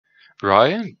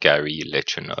Brian Gary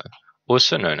Letourneau,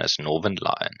 also known as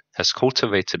Northernlion, has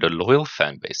cultivated a loyal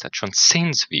fanbase that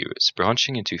transcends viewers,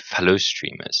 branching into fellow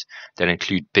streamers that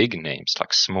include big names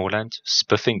like Smallant,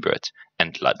 Spiffing Brit,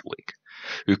 and Ludwig,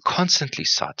 who constantly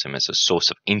cite him as a source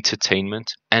of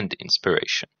entertainment and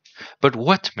inspiration. But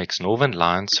what makes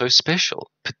Northernlion so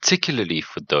special, particularly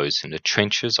for those in the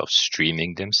trenches of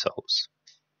streaming themselves?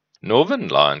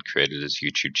 Northernlion created his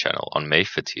YouTube channel on May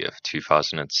 30th,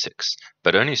 2006,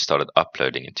 but only started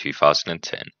uploading in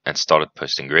 2010 and started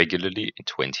posting regularly in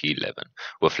 2011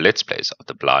 with Let's Plays of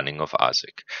The Blinding of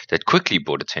Isaac that quickly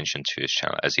brought attention to his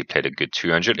channel as he played a good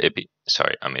 600,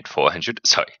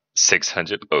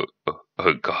 oh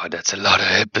god, that's a lot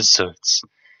of episodes.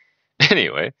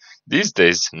 Anyway, these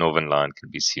days Northernlion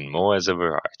can be seen more as a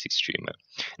variety streamer,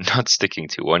 not sticking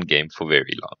to one game for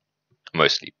very long,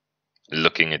 mostly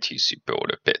looking at you super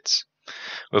order pets.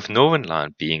 With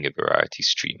Northernlion being a variety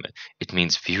streamer, it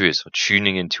means viewers are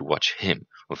tuning in to watch him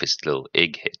with his little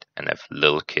egghead and have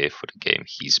little care for the game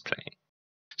he's playing.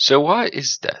 So why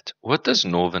is that? What does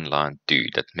Northernlion do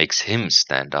that makes him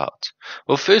stand out?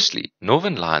 Well, firstly,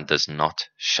 Northernlion does not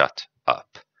shut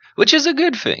up, which is a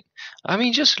good thing. I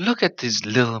mean, just look at his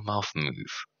little mouth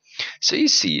move. So you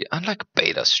see, unlike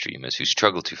beta streamers who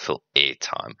struggle to fill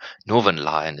airtime,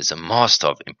 Northernlion is a master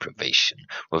of improvisation,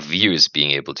 with viewers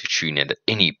being able to tune in at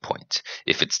any point,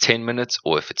 if it's 10 minutes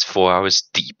or if it's 4 hours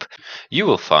deep. You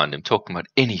will find him talking about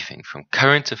anything from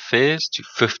current affairs to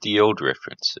 50-year-old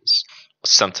references.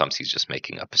 Sometimes he's just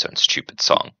making up his own stupid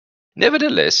song.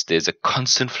 Nevertheless, there's a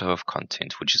constant flow of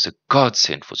content, which is a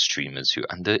godsend for streamers who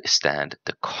understand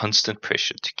the constant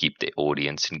pressure to keep their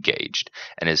audience engaged,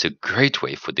 and is a great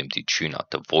way for them to tune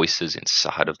out the voices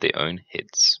inside of their own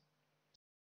heads.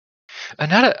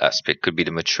 Another aspect could be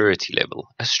the maturity level,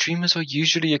 as streamers are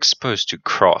usually exposed to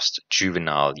crass,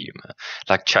 juvenile humor,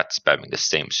 like chat spamming the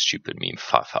same stupid meme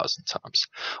 5,000 times,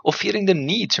 or feeling the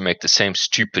need to make the same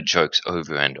stupid jokes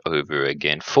over and over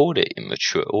again for their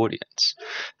immature audience.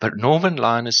 But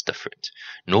Northernlion is different.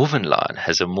 Northernlion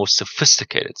has a more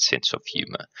sophisticated sense of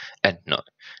humor, and no,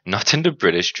 not in the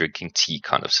British drinking tea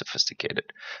kind of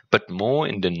sophisticated, but more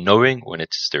in the knowing when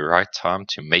it is the right time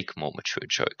to make more mature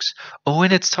jokes, or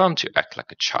when it's time to act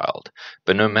like a child.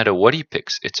 But no matter what he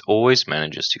picks, it always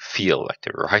manages to feel like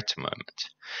the right moment.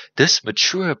 This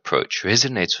mature approach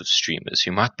resonates with streamers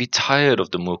who might be tired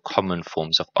of the more common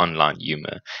forms of online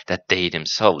humor that they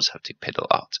themselves have to peddle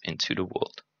out into the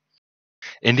world.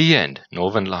 In the end,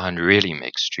 Northernlion really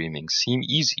makes streaming seem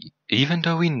easy, even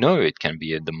though we know it can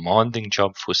be a demanding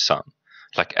job for some,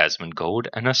 like Asmongold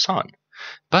and Hassan.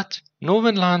 But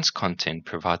Northernlion's content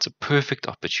provides a perfect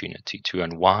opportunity to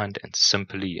unwind and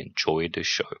simply enjoy the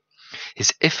show.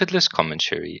 His effortless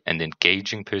commentary and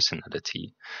engaging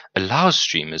personality allows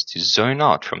streamers to zone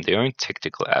out from their own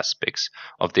technical aspects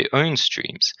of their own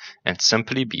streams and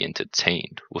simply be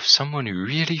entertained with someone who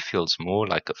really feels more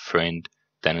like a friend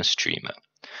than a streamer,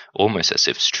 almost as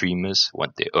if streamers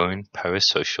want their own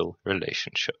parasocial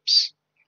relationships.